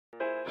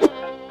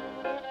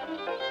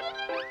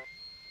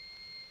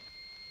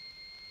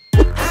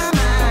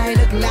I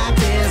looking like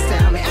this?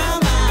 Tell me, am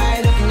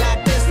I looking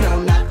like this?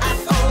 No, not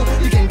at all.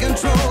 You can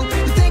control.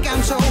 You think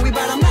I'm showy,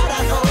 but I'm not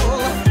at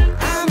all.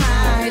 Am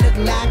I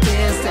looking like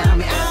this? Tell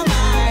me, am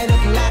I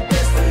looking like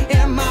this?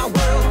 In my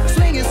world,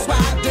 swinging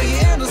swag. Do you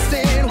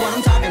understand what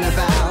I'm talking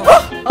about?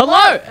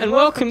 Hello and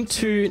welcome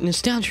to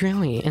Nostalgia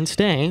Alley, and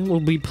today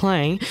we'll be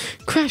playing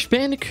Crash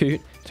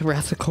Bandicoot: The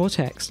Wrath of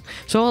Cortex.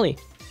 So Ollie,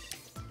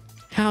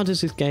 how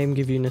does this game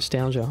give you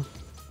nostalgia?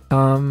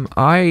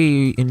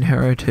 I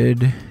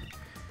inherited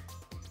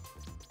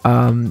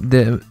an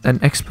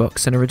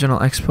original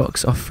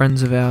Xbox off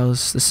friends of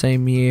ours the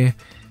same year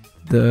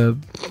the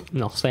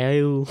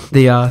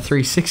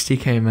 360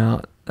 came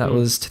out. That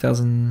was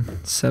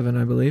 2007,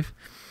 I believe.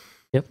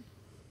 Yep.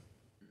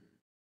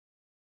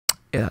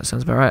 Yeah, that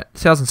sounds about right.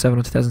 2007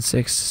 or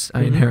 2006,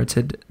 I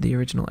inherited the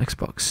original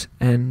Xbox,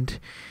 and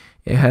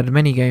it had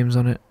many games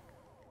on it,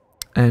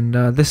 and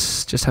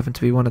this just happened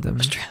to be one of them.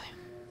 Australia.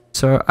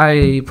 So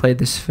I played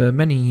this for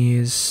many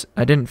years.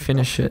 I didn't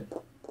finish it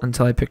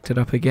until I picked it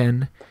up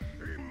again.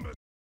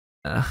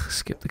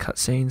 Skip the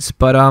cutscenes.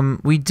 But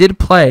we did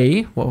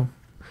play, well,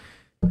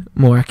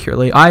 more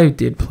accurately, I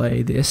did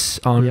play this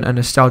on a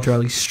Nostalgia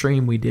Rally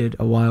stream we did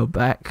a while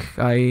back.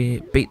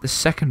 I beat the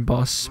second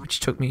boss, which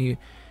took me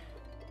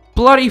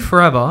bloody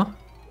forever.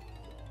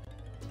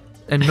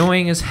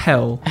 Annoying as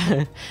hell.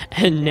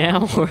 And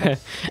now we're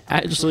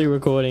actually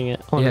recording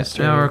it on the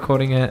stream. Now we're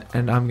recording it,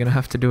 and I'm gonna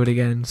have to do it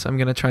again. So I'm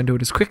gonna try and do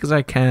it as quick as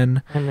I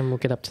can. And then we'll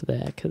get up to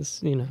there, because,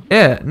 you know.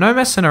 Yeah, no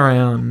messing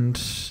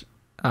around.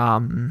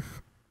 No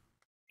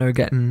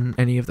getting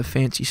any of the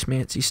fancy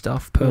smancy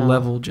stuff per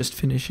level, just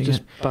finishing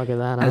it bugger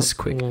that up as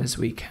quick as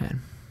we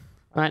can.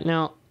 Right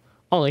now,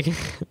 Ollie,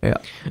 yeah.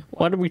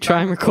 Why did we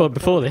try and record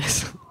before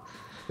this?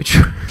 We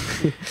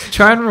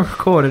try and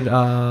recorded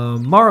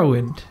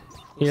Morrowind.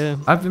 Yeah.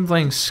 I've been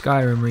playing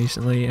Skyrim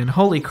recently, and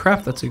holy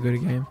crap, that's a good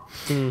game.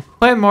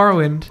 Playing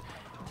Morrowind,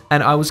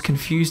 and I was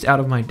confused out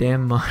of my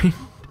damn mind.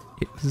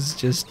 It was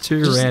just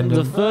too random.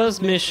 The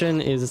first mission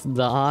is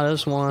the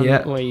hardest one,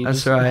 where you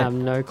just have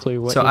no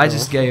clue what. So I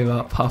just gave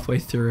up halfway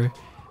through,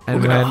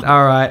 and went,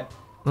 "All right,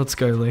 let's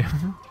go,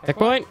 Liam."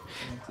 Checkpoint.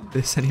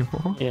 This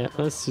anymore? Yeah,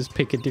 let's just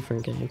pick a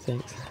different game.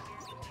 Thanks.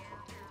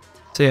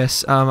 So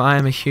yes, I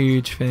am a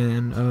huge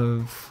fan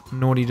of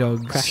Naughty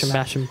Dog's. Crash and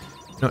Bash 'em.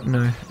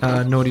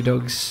 Naughty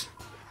Dog's,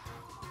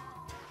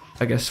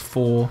 I guess,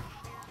 4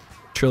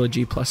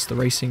 trilogy plus the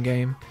racing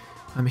game.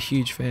 I'm a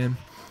huge fan.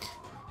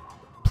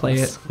 Play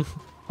it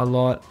a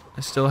lot.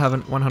 I still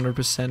haven't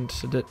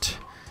 100%ed it.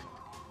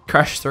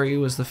 Crash 3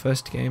 was the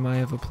first game I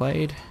ever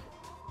played.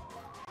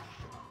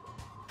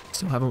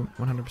 Still haven't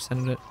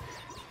 100%ed it.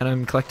 And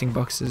I'm collecting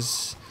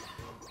boxes,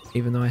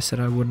 even though I said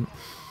I wouldn't.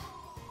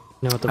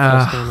 You know what the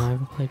first game I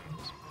ever played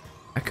was?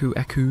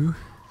 Aku.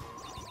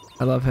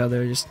 I love how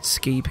there are just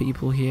ski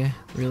people here.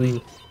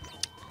 Really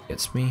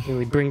gets me. It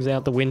really brings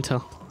out the winter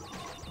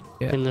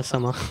in the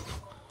summer.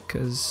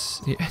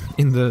 Because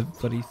in the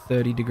bloody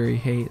 30-degree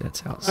heat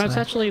that's outside. Oh, it's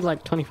actually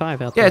like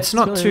 25 out there. Yeah, it's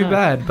not really too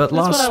bad. But that's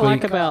last what I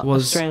week like about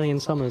was Australian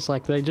summers.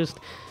 Like they just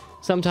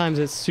sometimes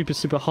it's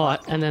super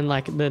hot, and then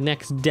like the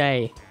next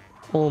day,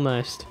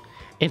 almost,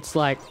 it's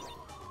like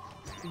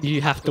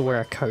you have to wear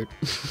a coat.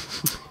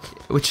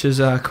 Which is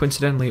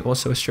coincidentally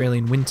also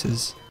Australian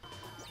winters.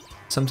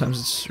 Sometimes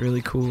it's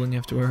really cool and you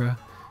have to wear a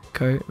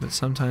coat, but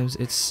sometimes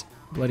it's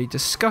bloody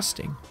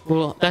disgusting.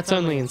 Well, that's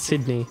only in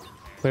Sydney,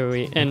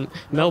 and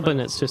Melbourne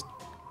it's just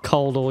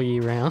cold all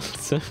year round.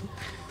 So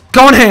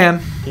go on,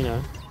 ham. You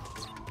know,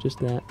 just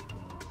that.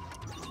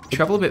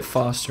 Travel a bit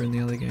faster in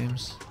the other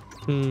games.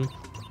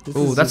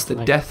 Oh, that's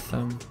the death.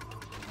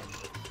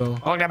 Well,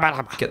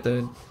 get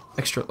the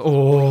extra.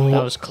 Oh,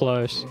 that was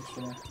close.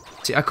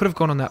 See, I could have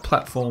gone on that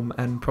platform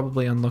and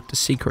probably unlocked a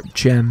secret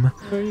gem.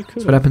 Oh, you could.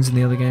 That's what happens in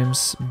the other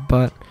games,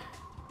 but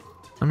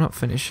I'm not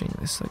finishing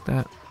this like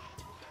that.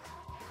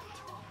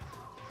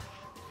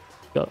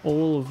 Got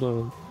all of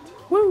them.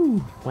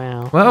 Woo!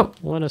 Wow. Well,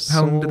 what a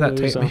how long did that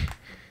take me?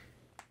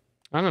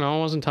 I don't know. I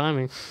wasn't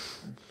timing.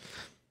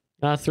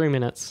 3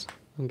 minutes,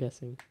 I'm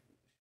guessing.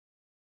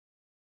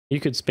 You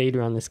could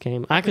speedrun this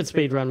game. I could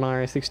speedrun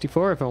Mario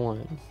 64 if I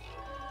wanted.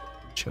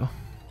 Sure.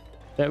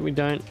 That we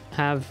don't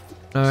have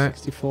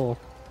 64.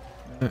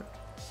 No.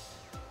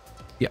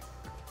 Yeah.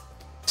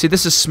 See,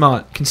 this is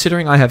smart.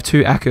 Considering I have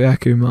 2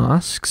 Aku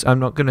masks, I'm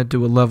not going to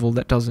do a level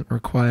that doesn't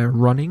require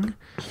running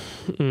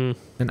and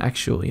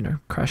actual,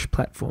 crash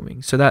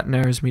platforming. So that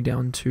narrows me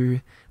down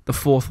to the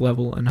 4th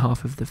level and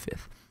half of the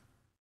 5th.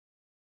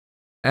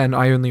 And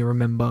I only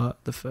remember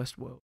the first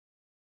world.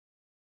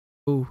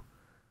 Ooh.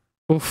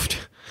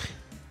 Oofed.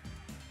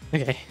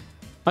 Okay.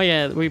 Oh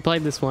yeah, we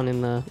played this one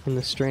in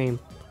the stream.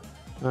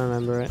 I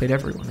remember it. Played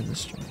everyone in the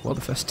stream. Well,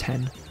 the first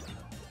 10.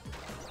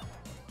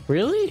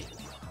 Really?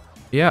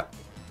 Yeah,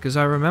 because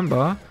I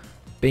remember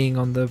being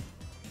on the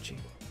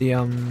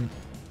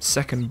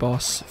second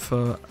boss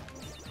for a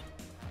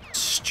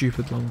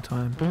stupid long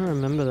time. I don't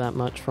remember that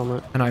much from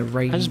it. And I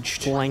raged. I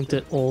just blanked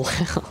it all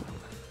out.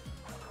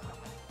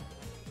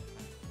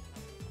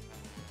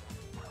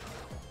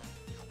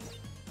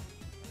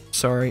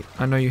 sorry.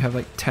 I know you have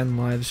like 10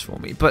 lives for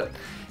me, but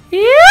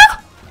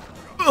yeah.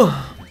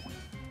 Ugh.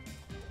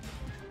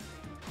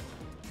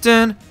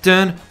 Dun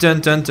dun dun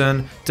dun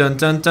dun dun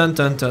dun dun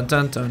dun dun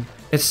dun dun.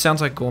 It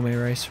sounds like Gourmet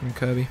Race from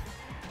Kirby.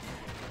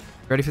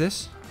 Ready for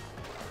this?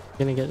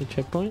 Gonna get the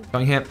checkpoint?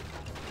 Going here.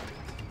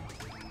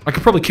 I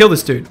could probably kill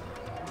this dude.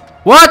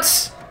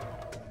 What?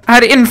 I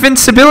had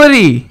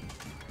invincibility.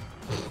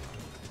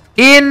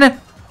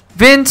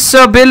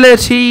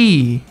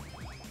 Invincibility.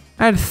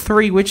 I had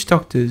 3 witch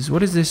doctors.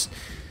 What is this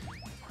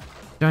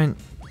giant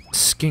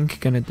skink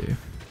gonna do?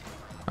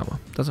 Oh well,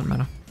 doesn't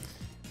matter.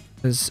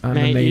 Because I'm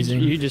Mate,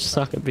 amazing. you just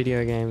suck at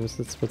video games.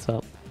 That's what's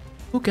up.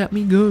 Look at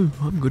me go.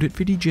 I'm good at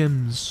video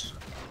gems.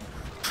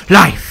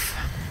 Life.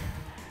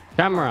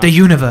 Camera. The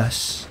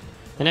universe.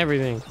 And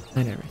everything.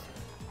 And everything.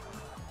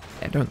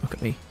 Yeah, don't look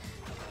at me.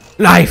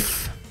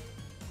 Life.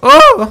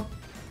 Oh!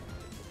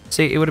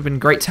 See, it would have been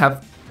great to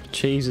have...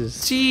 Jesus.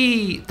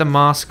 See the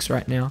masks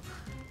right now.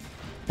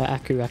 The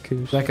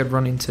Akus. So I could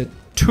run into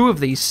 2 of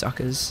these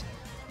suckers.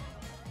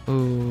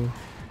 Ooh.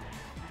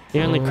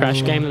 The only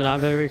Crash game that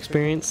I've ever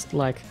experienced,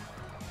 like,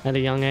 at a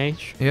young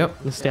age.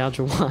 Yep.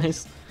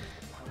 Nostalgia-wise.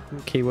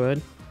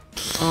 Keyword.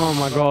 Oh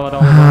my god.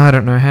 I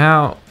don't know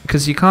how.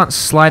 Because you can't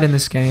slide in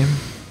this game.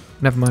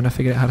 Never mind, I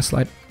figured out how to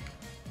slide.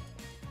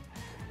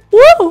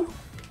 Woo!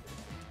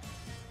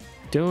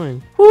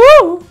 Doing?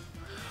 Woo!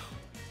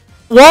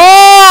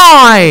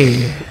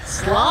 Why?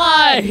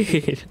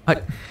 Slide!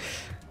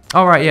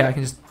 Oh, right, yeah, I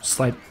can just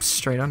slide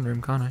straight under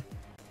him, can't I?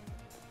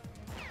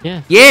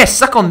 Yeah. Yeah,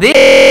 suck on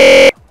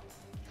this!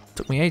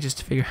 Took me ages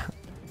to figure out.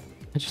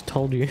 I just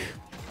told you.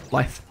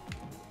 Life.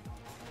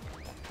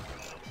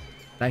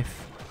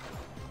 Life.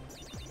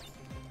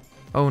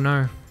 Oh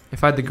no.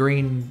 If I had the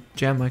green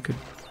gem, I could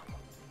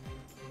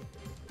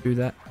do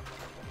that.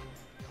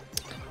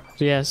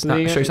 So yeah, so Nah,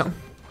 there you show go. you something?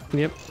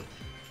 Yep.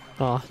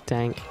 Oh,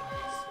 dang.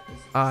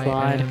 I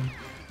Slide. am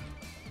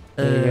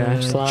There you go,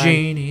 a slide.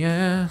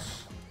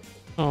 genius.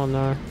 Oh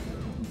no.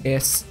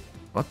 Yes.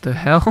 What the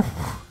hell?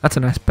 That's a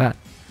nice bat.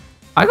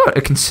 I got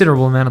a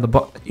considerable amount of the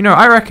box. You know,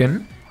 I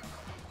reckon,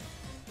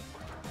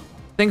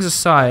 things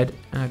aside,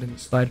 I didn't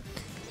slide.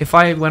 If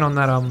I went on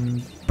that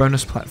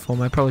bonus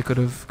platform, I probably could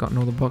have gotten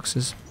all the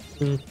boxes.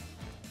 Mm.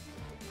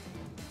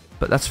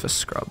 But that's for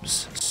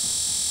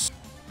scrubs.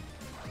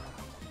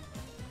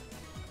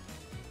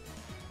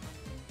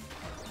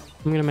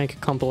 I'm gonna make a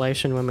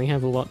compilation when we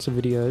have lots of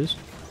videos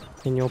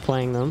and you're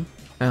playing them.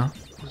 Yeah.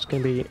 It's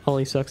gonna be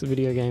Ollie sucks at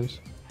video games.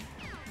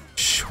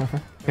 Sure.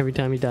 Every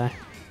time you die.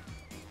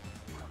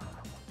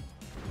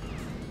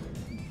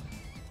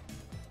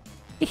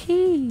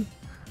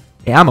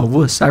 Yeah, I'm a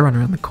wuss. I run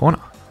around the corner.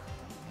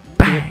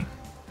 Bang.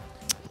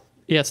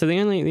 Yeah, so the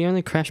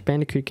only Crash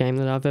Bandicoot game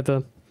that I've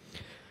ever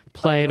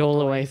played all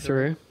the way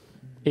through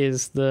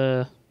is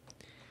the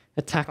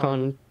Attack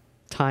on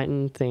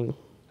Titan thing.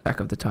 Attack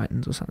of the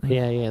Titans or something.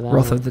 Yeah, that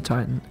Wrath one. of the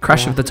Titan.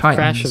 Crash of the Titans.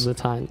 Crash of the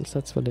Titans,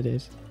 that's what it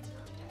is.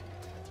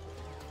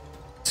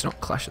 It's not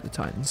Clash of the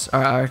Titans.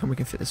 Alright, I reckon we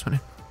can fit this one in.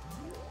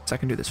 So I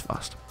can do this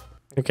fast.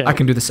 Okay. I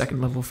can do the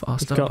second level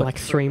faster. You've got but- like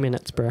 3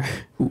 minutes, bro.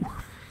 Ooh.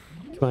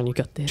 Come on, you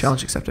got this.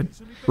 Challenge accepted.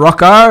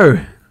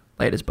 Rocco!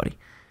 Laters, buddy.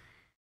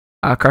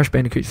 Crash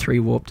Bandicoot 3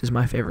 Warped is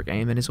my favourite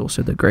game and is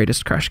also the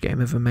greatest Crash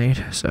game ever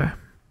made, so...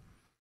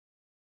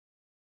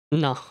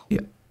 No.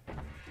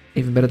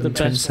 Even better The than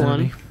Twin best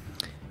Sanity. one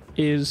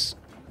is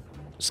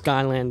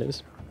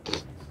Skylanders.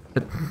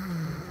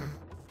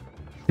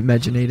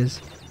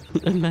 Imaginators.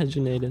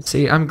 Imaginators.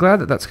 See, I'm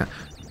glad that that's...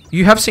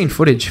 You have seen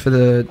footage for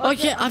the Oh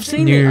yeah, I've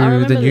seen it. I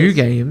remember the new this.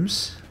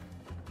 games.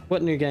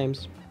 What new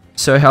games?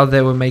 So how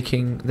they're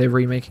remaking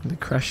the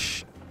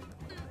Crash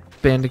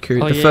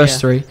Bandicoot, Oh, the yeah, first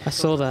yeah. 3. I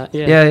saw that.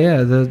 Yeah.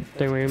 Yeah, the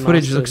They remastered.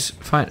 footage looks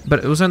fine,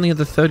 but it was only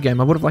the 3rd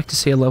game. I would have liked to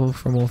see a level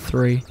from all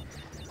 3.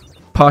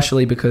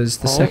 Partially because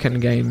the Oh.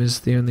 2nd game is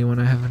the only one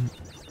I haven't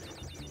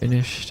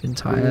finished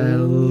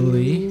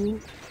entirely.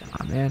 Ooh.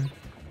 Ah man.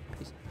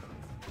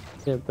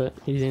 Yeah, but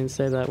you didn't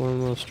say that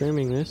when we were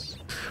streaming this.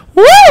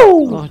 Woo!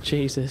 Oh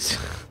Jesus.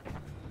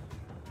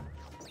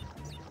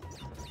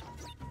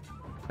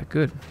 That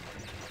good.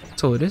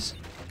 That's all it is.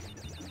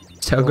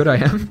 That's how good I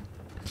am.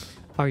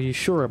 Are you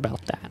sure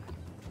about that?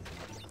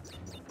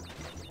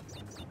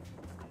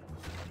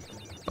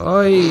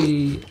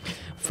 Oi!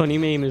 Funny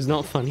meme is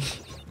not funny.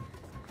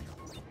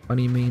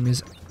 Funny meme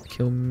is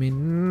kill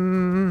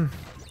me.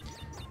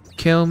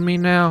 Kill me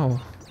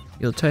now.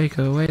 You'll take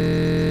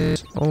away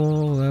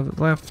all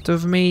left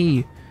of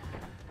me.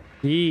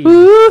 Yeah.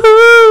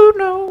 Ooh,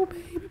 no,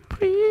 baby,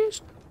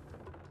 please.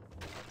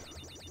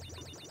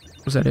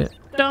 Was that it?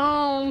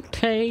 Don't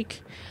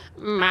take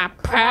my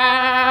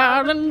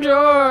pride and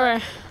joy.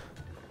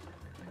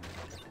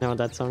 Know what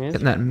that song is?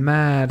 Getting that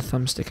mad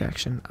thumbstick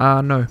action.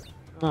 No.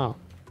 Oh.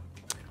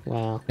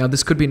 Wow. Now,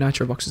 this could be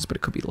Nitro Boxes, but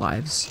it could be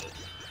lives.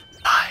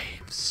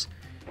 Lives.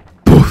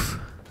 Poof.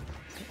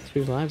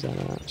 2 lives out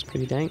of that. It's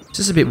pretty dank. It's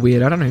just a bit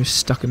weird. I don't know who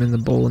stuck him in the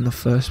ball in the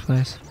first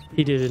place.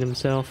 He did it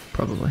himself.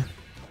 Probably.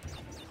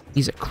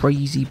 He's a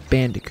crazy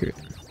bandicoot.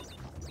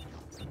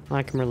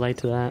 I can relate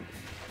to that.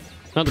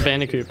 Not the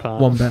Bandicoot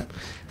part. Wombat.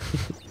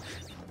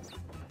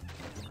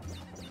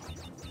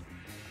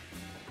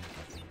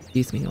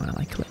 Excuse me while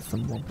I collect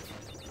some wombats.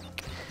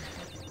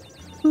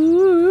 I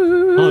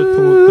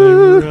thought they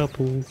were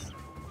apples.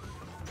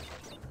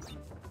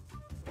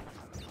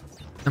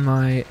 Am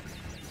I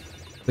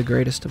the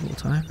greatest of all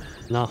time?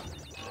 No.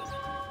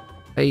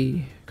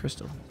 Hey,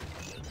 Crystal.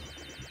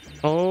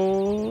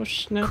 Oh,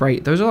 snap.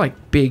 Crate. Those are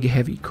like big,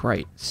 heavy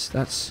crates.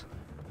 That's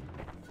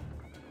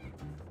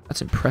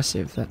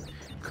impressive that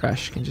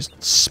Crash can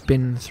just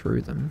spin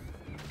through them.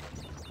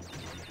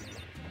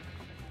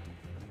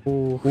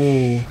 Oh.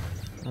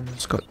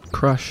 Almost got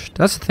crushed.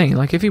 That's the thing,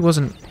 like if he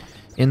wasn't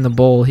in the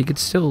ball, he could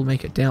still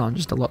make it down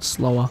just a lot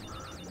slower.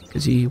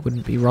 Because he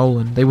wouldn't be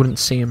rolling. They wouldn't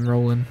see him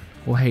rolling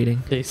or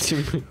hating.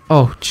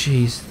 Oh,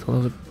 jeez.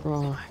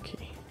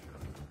 Rocky.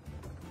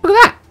 Look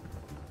at that!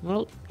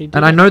 Well, he did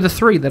And I it. know the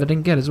 3 that I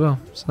didn't get as well,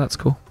 so that's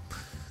cool.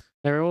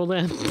 They're all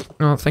there.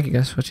 Oh, thank you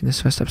guys for watching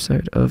this first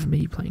episode of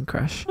me playing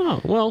Crash.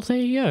 Oh, well, there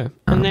you go.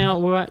 And now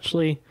we're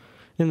actually,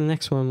 in the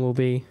next one, we'll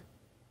be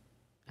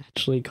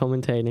actually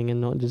commentating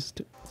and not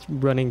just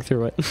running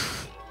through it.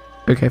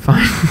 Okay,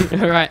 fine.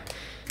 Alright.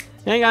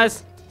 Hey,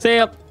 guys. See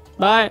ya.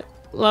 Bye.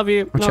 Love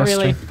you. Watch Not our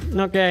really. stream.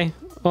 Not gay.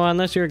 Well,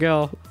 unless you're a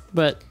girl.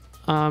 But,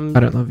 I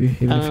don't love you,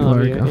 even I if don't you love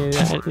are a you.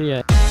 girl.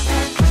 Yeah.